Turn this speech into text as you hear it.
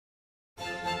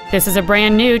This is a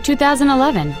brand new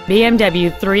 2011 BMW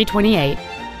 328.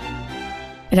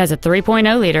 It has a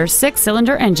 3.0-liter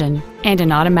six-cylinder engine and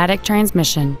an automatic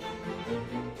transmission.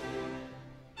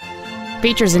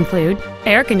 Features include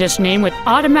air conditioning with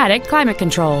automatic climate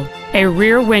control, a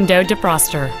rear window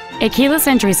defroster, a keyless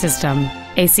entry system,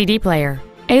 a CD player,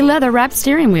 a leather-wrapped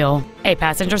steering wheel, a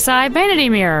passenger side vanity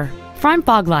mirror, front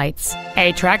fog lights,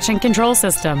 a traction control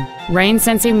system,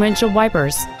 rain-sensing windshield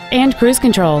wipers, and cruise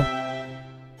control.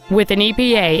 With an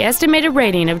EPA estimated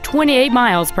rating of 28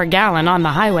 miles per gallon on the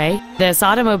highway, this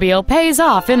automobile pays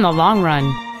off in the long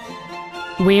run.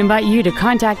 We invite you to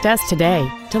contact us today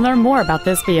to learn more about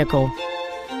this vehicle.